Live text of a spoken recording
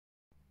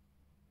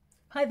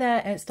Hi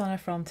there, it's Donna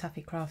from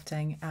Taffy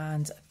Crafting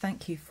and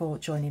thank you for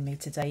joining me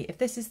today. If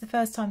this is the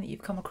first time that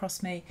you've come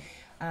across me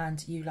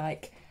and you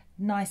like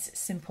nice,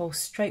 simple,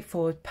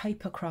 straightforward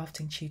paper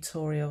crafting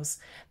tutorials,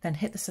 then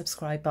hit the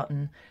subscribe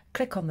button,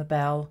 click on the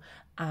bell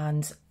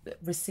and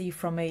receive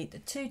from me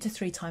 2 to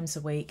 3 times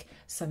a week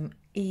some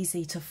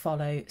easy to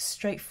follow,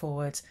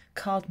 straightforward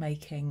card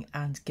making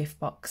and gift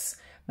box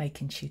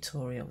making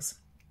tutorials.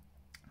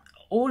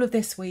 All of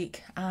this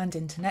week and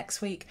into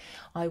next week,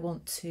 I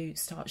want to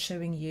start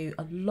showing you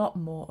a lot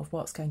more of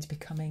what's going to be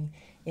coming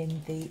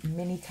in the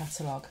mini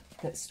catalogue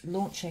that's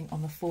launching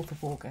on the 4th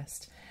of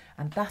August.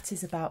 And that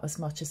is about as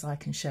much as I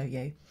can show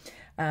you.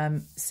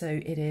 So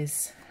it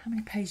is, how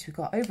many pages we've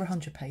got? Over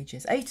 100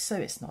 pages.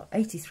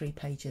 83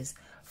 pages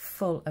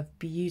full of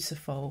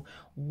beautiful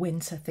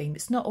winter theme.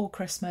 It's not all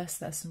Christmas.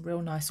 There's some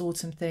real nice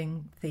autumn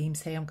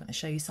themes here. I'm going to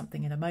show you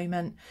something in a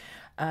moment.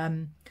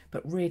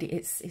 But really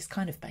it's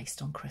kind of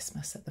based on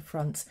Christmas at the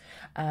front.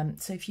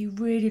 So if you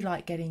really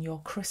like getting your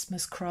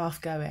Christmas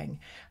craft going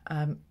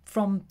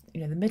from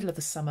the middle of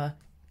the summer,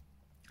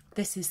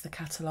 this is the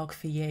catalogue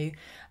for you.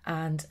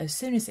 And as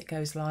soon as it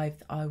goes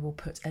live, I will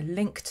put a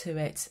link to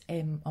it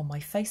on my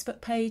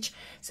Facebook page.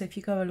 So if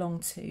you go along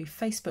to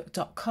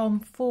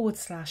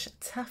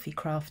facebook.com/Taffy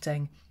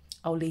Crafting,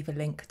 I'll leave a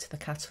link to the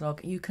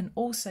catalogue. You can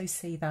also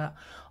see that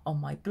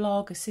on my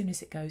blog as soon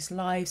as it goes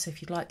live. So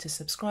if you'd like to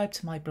subscribe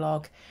to my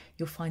blog,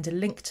 you'll find a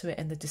link to it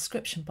in the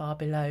description bar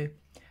below,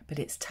 but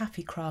it's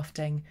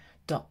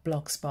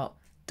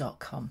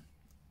taffycrafting.blogspot.com.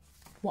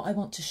 What I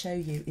want to show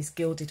you is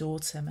Gilded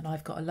Autumn, and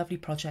I've got a lovely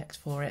project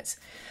for it.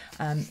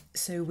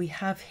 So we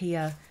have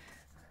here,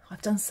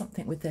 I've done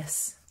something with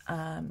this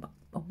a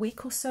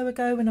week or so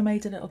ago when I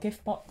made a little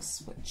gift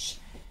box, which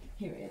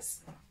here it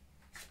is.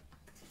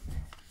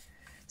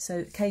 So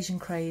Occasion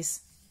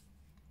Craze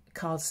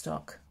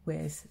cardstock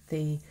with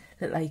the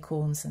little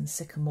acorns and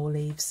sycamore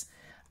leaves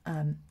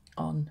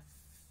on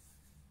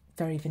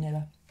Very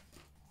Vanilla.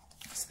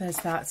 So there's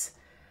that.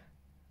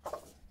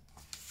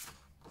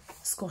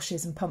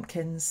 Squashes and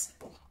pumpkins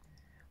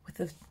with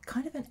a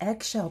kind of an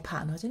eggshell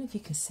pattern. I don't know if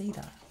you can see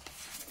that.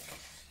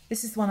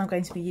 This is the one I'm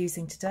going to be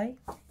using today.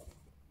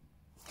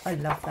 I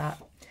love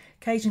that.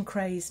 Cajun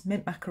Craze,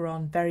 mint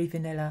macaron, Very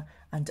Vanilla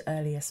and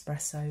early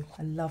espresso.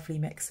 A lovely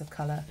mix of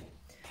colour.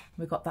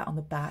 We've got that on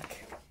the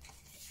back.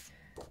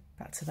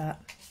 Back to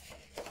that.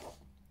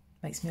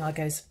 Makes my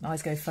eyes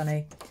go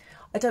funny.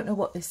 I don't know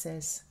what this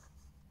is.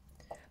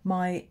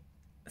 My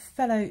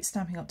fellow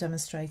Stampin' Up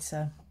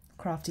demonstrator,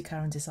 Crafty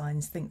Karen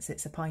Designs, thinks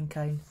it's a pine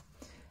cone.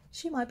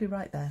 She might be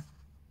right there.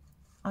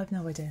 I've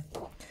no idea.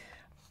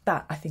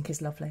 That I think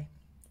is lovely.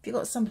 If you've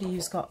got somebody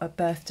who's got a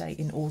birthday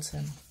in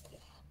autumn,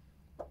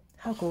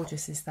 how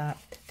gorgeous is that?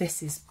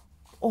 This is,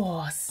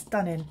 oh,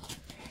 stunning.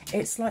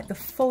 It's like the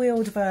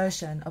foiled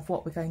version of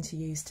what we're going to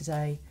use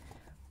today.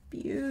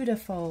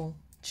 Beautiful,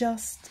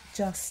 just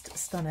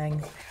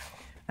stunning.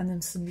 And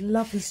then some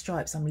lovely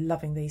stripes. I'm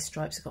loving these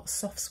stripes. We've got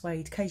soft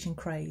suede, Cajun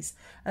Craze,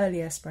 early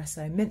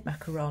espresso, mint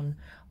macaron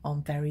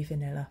on Very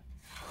Vanilla.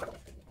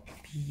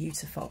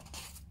 Beautiful.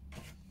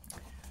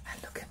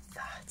 And look at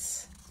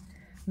that.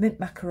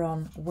 Mint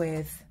macaron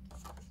with,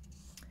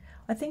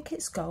 I think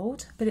it's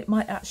gold, but it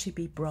might actually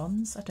be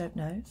bronze. I don't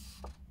know.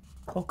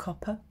 Or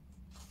copper.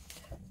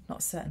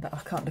 Not certain, but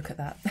I can't look at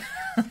that.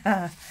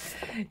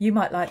 You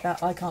might like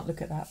that. I can't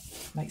look at that.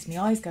 Makes my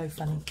eyes go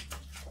funny.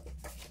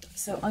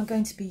 So I'm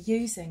going to be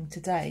using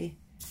today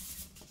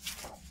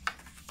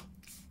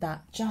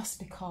that just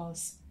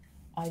because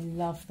I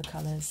love the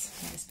colours.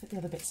 Let's put the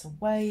other bits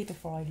away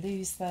before I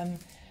lose them and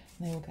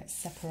they all get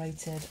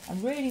separated.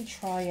 I'm really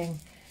trying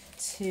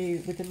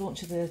to, with the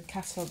launch of the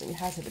catalogue that we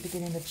had at the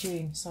beginning of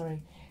June, to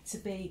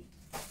be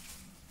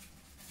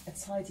a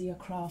tidier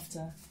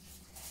crafter.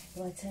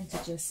 But I tend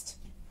to just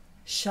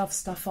shove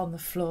stuff on the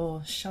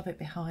floor, shove it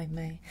behind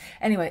me.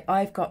 Anyway,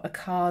 I've got a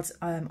card.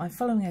 I'm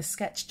following a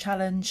sketch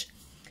challenge.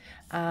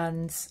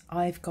 And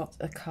I've got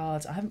a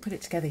card, I haven't put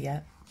it together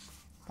yet.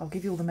 I'll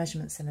give you all the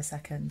measurements in a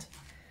second.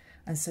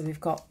 And so we've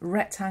got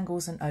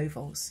rectangles and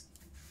ovals.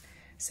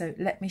 So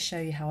let me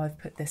show you how I've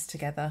put this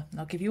together. And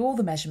I'll give you all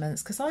the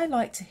measurements because I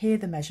like to hear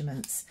the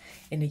measurements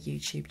in a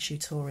YouTube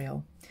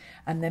tutorial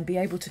and then be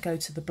able to go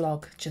to the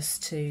blog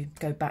just to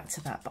go back to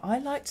that. But I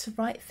like to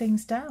write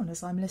things down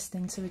as I'm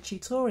listening to a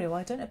tutorial.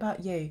 I don't know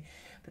about you,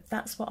 but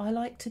that's what I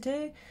like to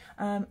do.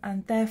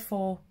 And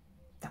therefore,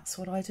 that's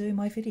what I do in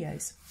my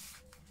videos.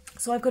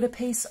 So I've got a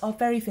piece of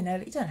Very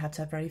Vanilla. You don't have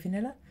to have Very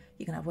Vanilla.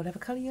 You can have whatever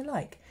colour you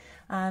like.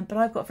 But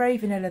I've got Very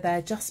Vanilla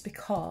there just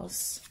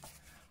because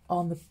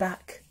on the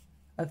back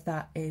of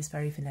that is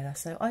Very Vanilla.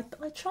 So I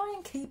try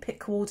and keep it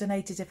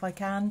coordinated if I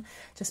can,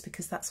 just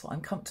because that's what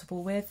I'm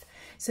comfortable with.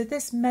 So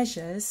this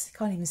measures, you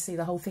can't even see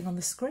the whole thing on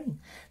the screen.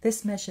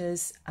 This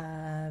measures,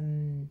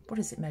 what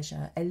does it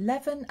measure?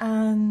 11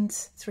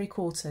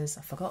 3/4,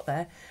 I forgot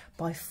there,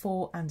 by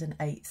 4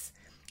 1/8.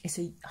 It's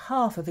a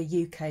half of a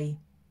UK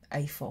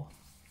A4.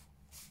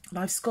 And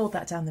I've scored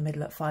that down the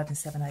middle at 5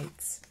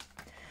 7/8.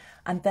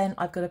 And then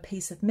I've got a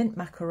piece of mint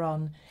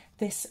macaron.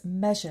 This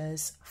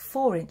measures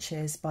 4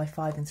 inches by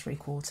 5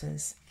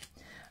 3/4.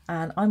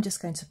 And I'm just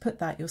going to put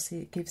that, you'll see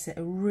it gives it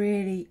a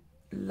really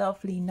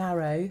lovely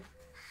narrow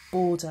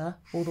border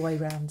all the way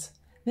around.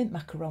 Mint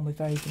macaron with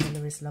very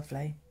vanilla is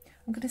lovely.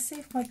 I'm going to see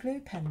if my glue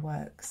pen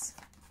works.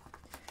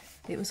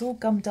 It was all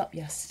gummed up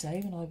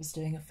yesterday when I was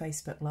doing a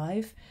Facebook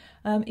Live.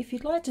 If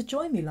you'd like to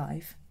join me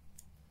live,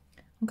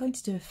 I'm going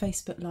to do a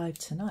Facebook Live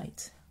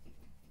tonight.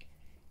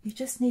 You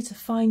just need to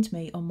find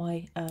me on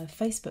my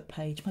Facebook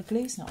page. My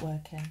glue's not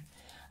working.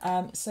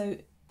 So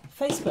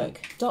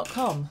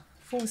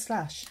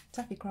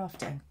facebook.com/Taffy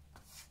Crafting.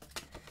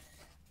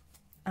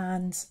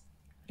 And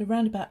at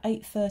around about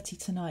 8:30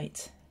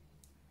 tonight,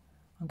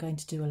 I'm going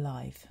to do a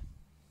live.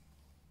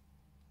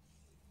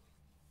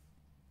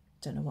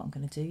 Don't know what I'm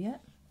going to do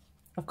yet.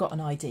 I've got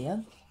an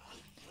idea.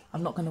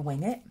 I'm not going to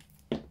wing it.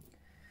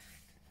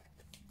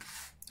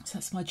 So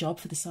that's my job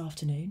for this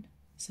afternoon.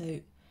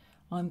 So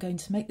I'm going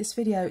to make this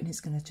video and it's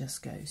going to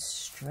just go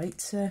straight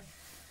to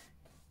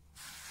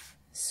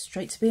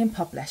being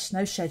published.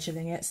 No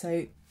scheduling it.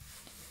 So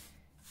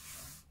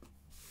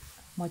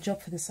my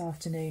job for this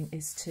afternoon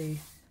is to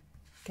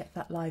get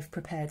that live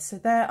prepared. So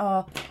there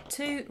are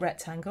 2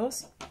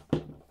 rectangles.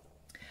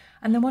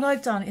 And then what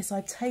I've done is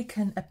I've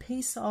taken a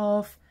piece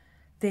of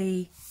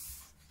the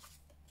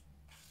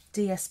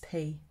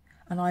DSP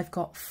and I've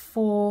got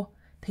 4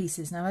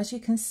 pieces. Now, as you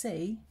can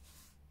see,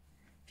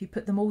 if you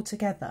put them all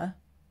together,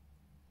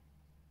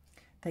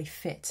 they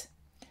fit.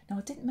 Now,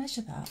 I didn't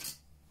measure that.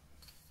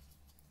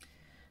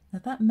 Now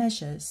that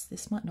measures,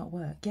 this might not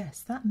work. Yes,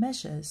 that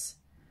measures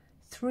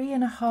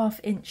 3.5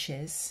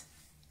 inches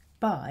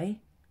by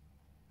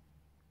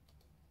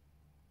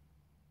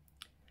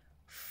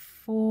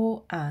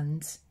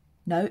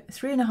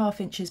 3.5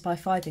 inches by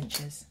 5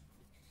 inches.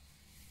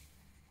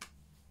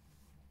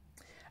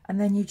 And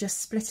then you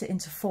just split it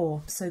into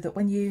 4 so that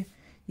when you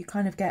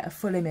kind of get a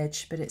full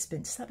image, but it's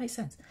been, does that make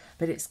sense?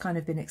 But it's kind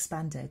of been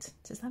expanded.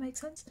 Does that make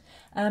sense?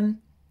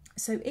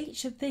 So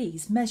each of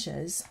these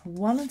measures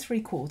 1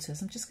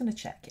 3/4. I'm just going to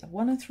check.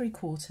 1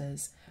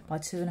 3/4 by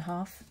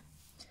 2.5.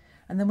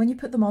 And then when you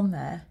put them on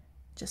there,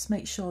 just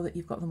make sure that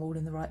you've got them all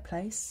in the right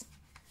place.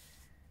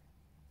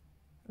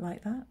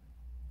 Like that.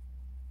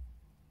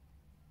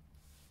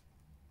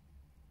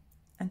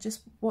 And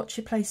just watch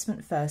your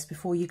placement first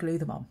before you glue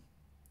them on.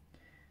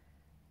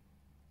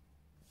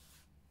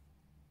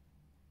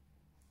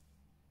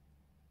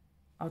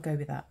 I'll go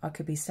with that. I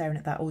could be staring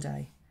at that all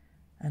day.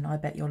 And I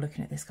bet you're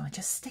looking at this guy.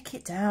 Just stick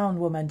it down,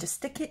 woman. Just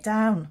stick it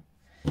down.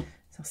 So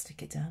I'll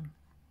stick it down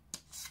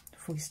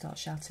before you start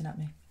shouting at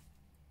me.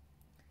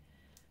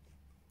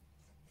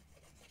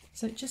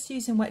 So just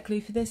using wet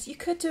glue for this. You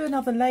could do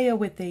another layer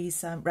with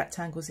these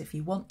rectangles if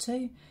you want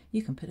to.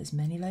 You can put as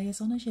many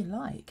layers on as you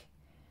like.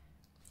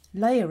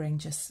 Layering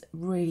just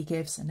really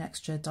gives an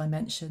extra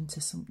dimension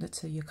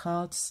to your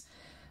cards.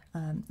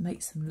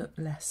 Makes them look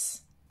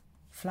less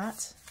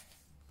flat.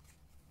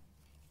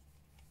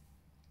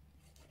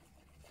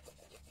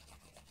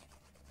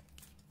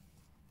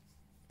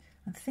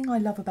 And the thing I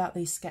love about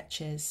these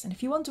sketches, and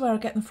if you wonder where I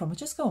get them from, I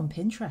just go on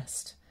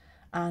Pinterest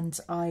and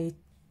I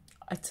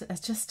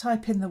just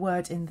type in the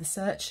word in the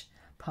search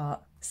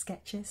part,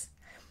 sketches,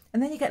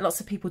 and then you get lots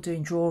of people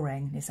doing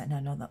drawing. And it's like,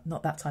 no,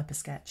 not that type of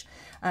sketch.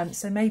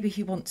 So maybe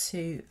you want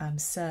to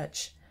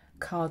search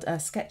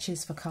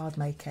sketches for card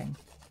making.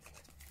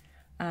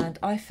 And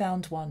I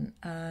found one,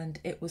 and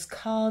it was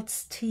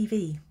Cards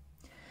TV.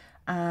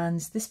 And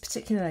this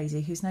particular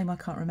lady, whose name I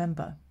can't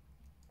remember,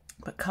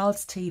 but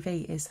Cards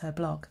TV is her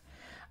blog.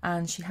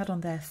 And she had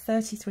on there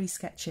 33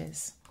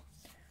 sketches.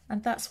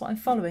 And that's what I'm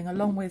following,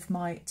 along with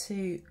my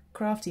 2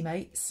 crafty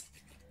mates,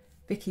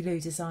 Vicky Lou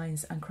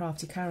Designs and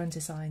Crafty Karen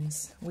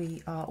Designs.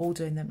 We are all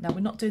doing them. Now, we're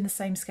not doing the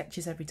same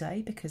sketches every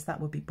day because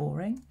that would be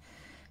boring.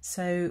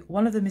 So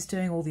one of them is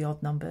doing all the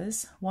odd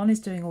numbers. One is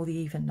doing all the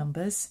even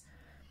numbers.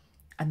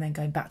 And then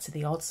going back to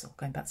the odds or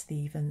going back to the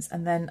evens.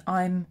 And then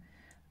I'm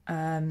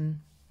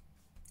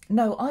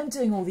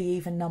doing all the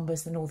even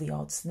numbers and all the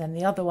odds. And then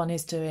the other one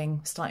is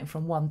doing starting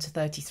from 1 to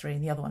 33,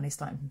 and the other one is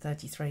starting from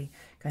 33,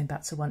 going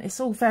back to 1. It's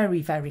all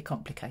very, very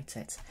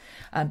complicated.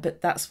 But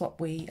that's what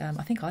we,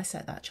 I think I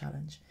set that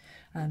challenge.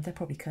 They're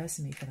probably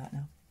cursing me for that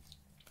now.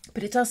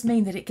 But it does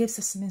mean that it gives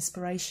us some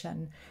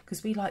inspiration,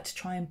 because we like to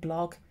try and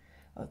blog.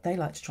 They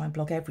like to try and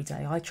blog every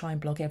day. I try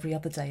and blog every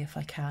other day if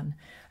I can.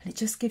 And it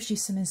just gives you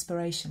some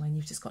inspiration when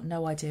you've just got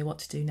no idea what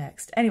to do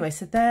next. Anyway,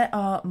 so there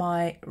are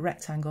my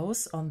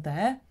rectangles on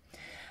there.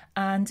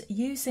 And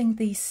using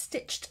the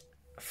stitched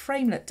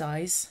framelit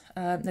dies,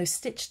 those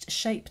stitched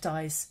shape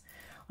dies,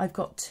 I've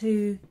got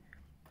 2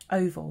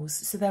 ovals.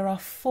 So there are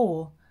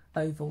 4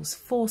 ovals,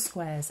 4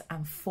 squares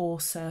and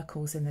 4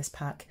 circles in this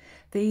pack.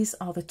 These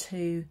are the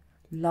 2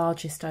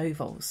 largest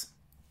ovals.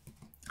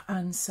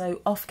 And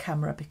so off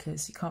camera,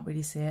 because you can't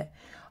really see it,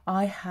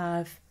 I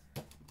have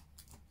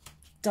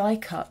die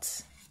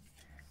cut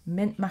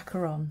mint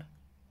macaron.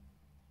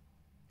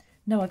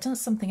 No, I've done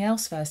something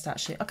else first,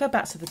 actually. I'll go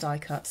back to the die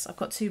cuts. I've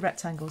got 2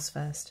 rectangles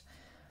first.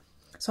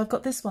 So I've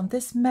got this one.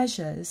 This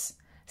measures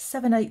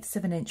 7/8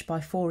 of an inch by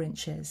 4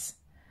 inches.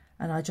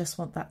 And I just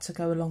want that to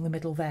go along the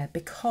middle there,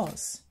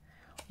 because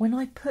when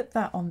I put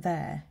that on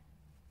there,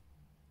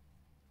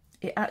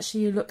 it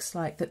actually looks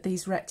like that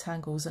these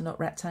rectangles are not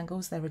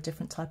rectangles, they're a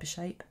different type of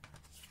shape.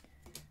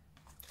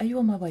 Are you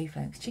on my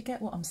wavelength? Do you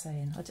get what I'm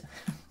saying?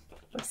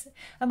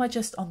 Am I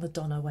just on the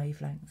Donna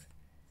wavelength?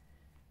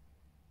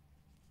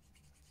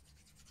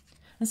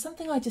 And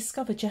something I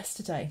discovered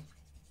yesterday,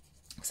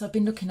 so I've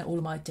been looking at all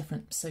of my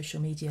different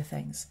social media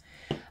things,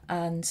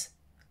 and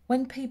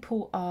when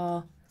people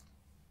are,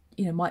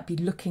 you know, might be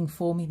looking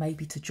for me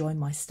maybe to join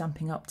my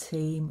Stampin' Up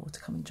team, or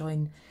to come and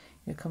join,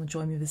 you know, come and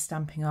join me with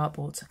Stampin' Up,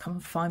 or to come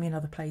and find me in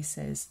other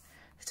places,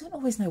 they don't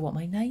always know what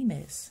my name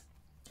is.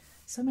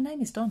 So my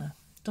name is Donna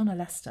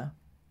Lester,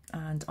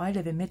 and I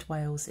live in Mid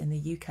Wales in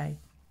the UK.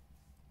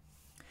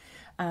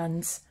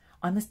 And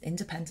I'm an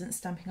independent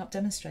Stampin' Up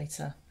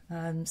demonstrator.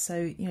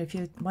 So, you know,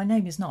 my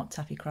name is not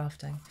Taffy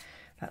Crafting.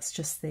 That's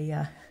just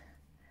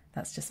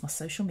my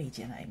social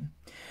media name.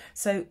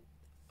 So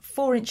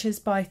 4 inches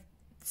by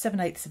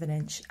 7/8 of an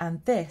inch,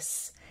 and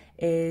this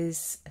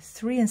is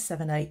 3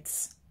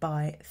 7/8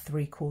 by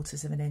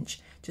 3/4 of an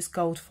inch, just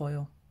gold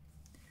foil.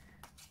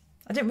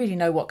 I didn't really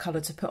know what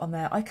colour to put on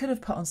there. I could have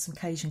put on some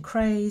Cajun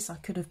Craze, I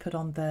could have put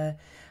on the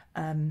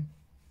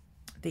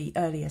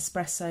early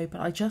espresso, but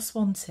I just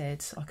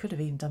wanted, I could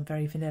have even done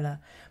very vanilla,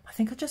 I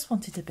think I just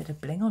wanted a bit of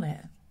bling on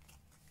it.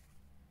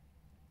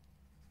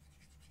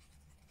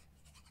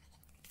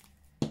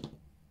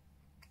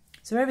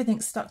 So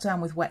everything's stuck down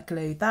with wet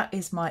glue. That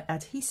is my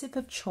adhesive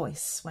of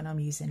choice when I'm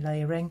using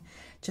layering,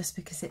 just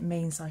because it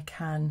means I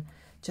can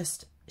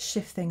just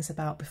shift things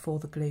about before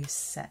the glue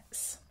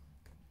sets.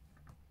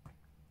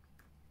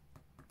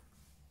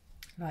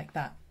 Like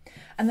that.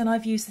 And then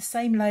I've used the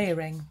same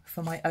layering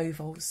for my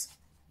ovals.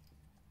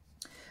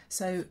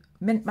 So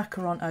mint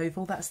macaron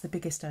oval, that's the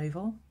biggest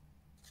oval.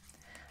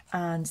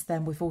 And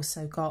then we've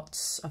also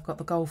got, I've got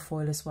the gold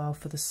foil as well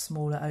for the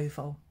smaller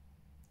oval.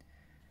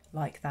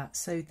 Like that.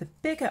 So the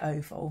bigger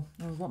oval,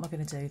 oh, what am I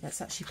going to do?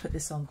 Let's actually put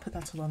this on, put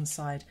that to one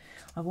side.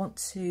 I want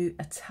to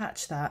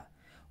attach that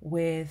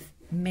with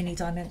mini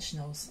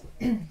dimensionals.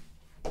 Which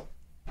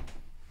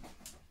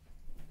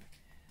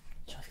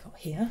I've got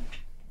here.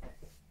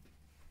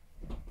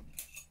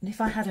 And if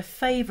I had a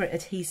favourite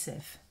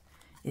adhesive,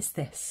 it's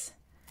this.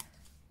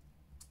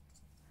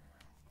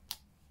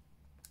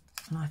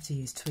 And I have to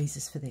use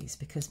tweezers for these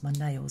because my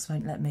nails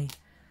won't let me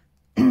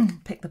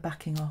pick the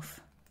backing off.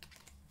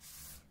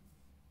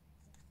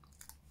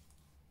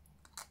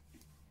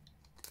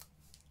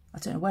 I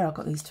don't know where I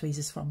got these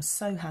tweezers from,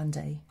 so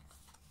handy.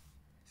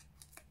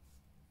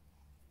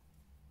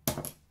 Is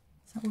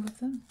that all of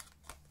them?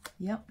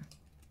 Yep.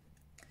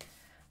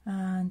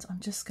 And I'm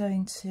just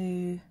going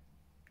to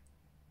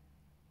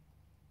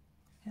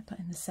get that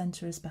in the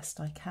centre as best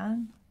I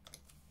can.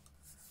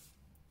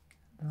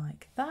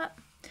 Like that.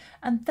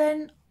 And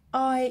then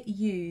I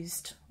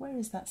used, where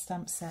is that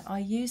stamp set? I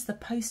used the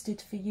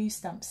Posted For You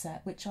stamp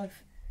set, which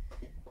I've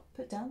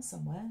put down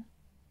somewhere.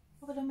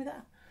 What have I done with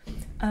that?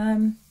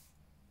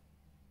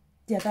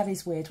 Yeah, that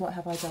is weird. What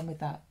have I done with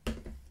that?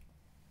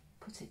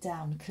 Put it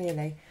down,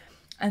 clearly.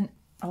 And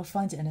I'll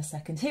find it in a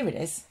second. Here it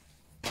is,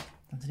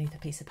 underneath a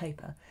piece of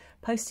paper.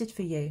 Posted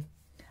For You.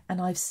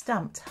 And I've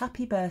stamped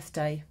Happy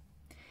Birthday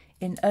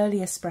in early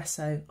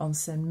espresso on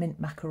some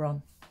mint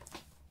macaron.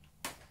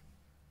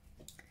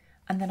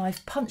 And then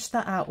I've punched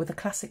that out with a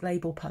classic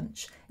label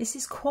punch. This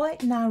is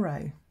quite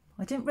narrow.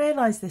 I didn't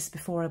realise this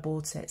before I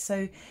bought it.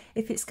 So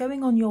if it's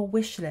going on your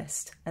wish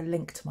list, a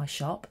link to my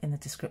shop in the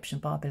description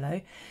bar below.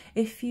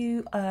 If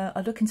you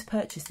are looking to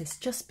purchase this,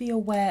 just be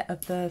aware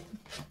of the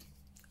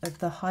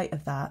height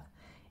of that.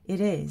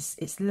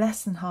 It's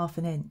less than ½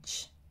 an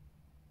inch.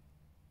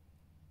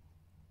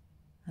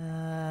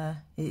 It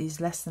is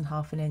less than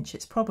 ½ an inch.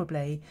 It's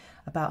probably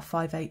about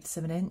 5/8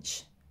 of an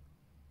inch.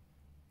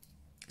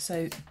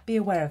 So be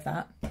aware of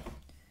that.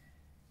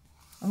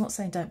 I'm not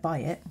saying don't buy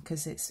it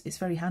because it's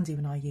very handy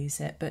when I use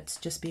it, but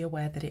just be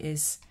aware that it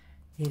is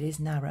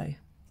narrow.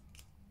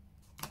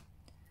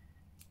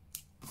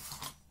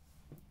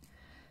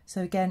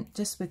 So again,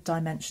 just with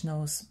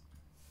dimensionals.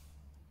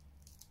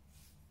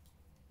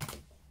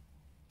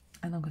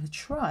 And I'm going to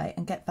try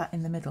and get that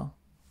in the middle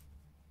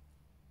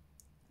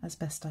as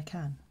best I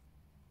can.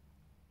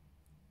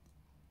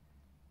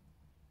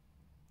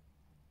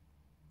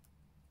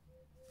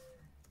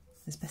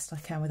 As best I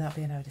can without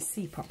being able to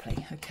see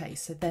properly. Okay,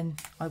 so then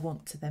I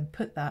want to then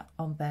put that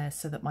on there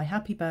so that my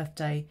Happy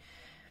Birthday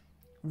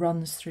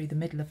runs through the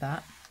middle of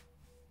that.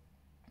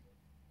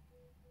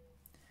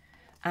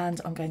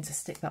 And I'm going to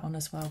stick that on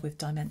as well with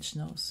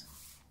dimensionals.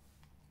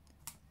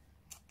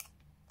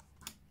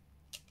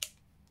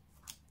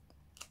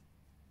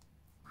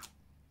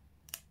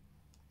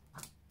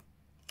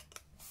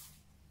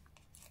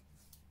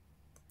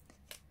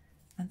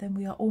 And then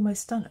we are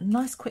almost done. A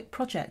nice quick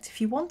project.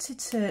 If you wanted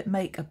to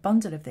make a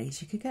bundle of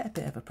these, you could get a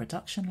bit of a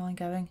production line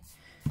going.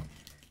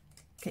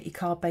 Get your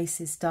card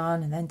bases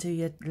done and then do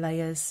your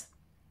layers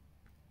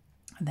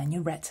and then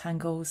your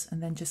rectangles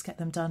and then just get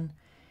them done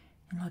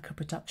in like a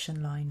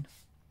production line.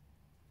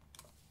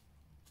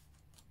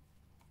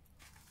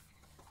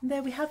 And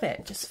there we have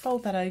it. Just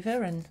fold that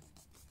over and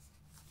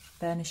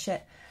burnish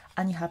it.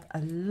 and you have a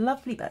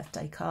lovely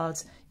birthday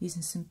card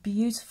using some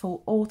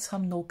beautiful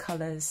autumnal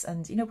colours.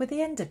 And you know, we're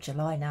the end of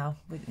July now,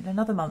 in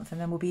another month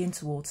and then we'll be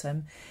into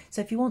autumn.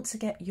 So if you want to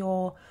get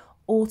your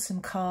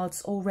autumn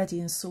cards all ready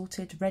and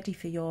sorted, ready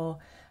for your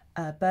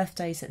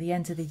birthdays at the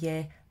end of the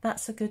year,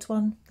 that's a good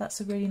one.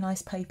 That's a really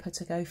nice paper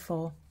to go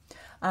for.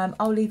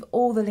 I'll leave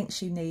all the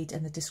links you need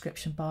in the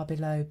description bar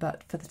below,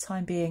 but for the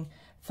time being,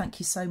 thank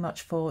you so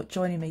much for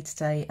joining me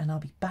today, and I'll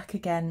be back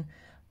again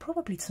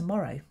probably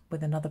tomorrow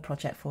with another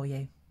project for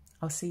you.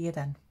 I'll see you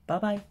then. Bye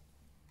bye.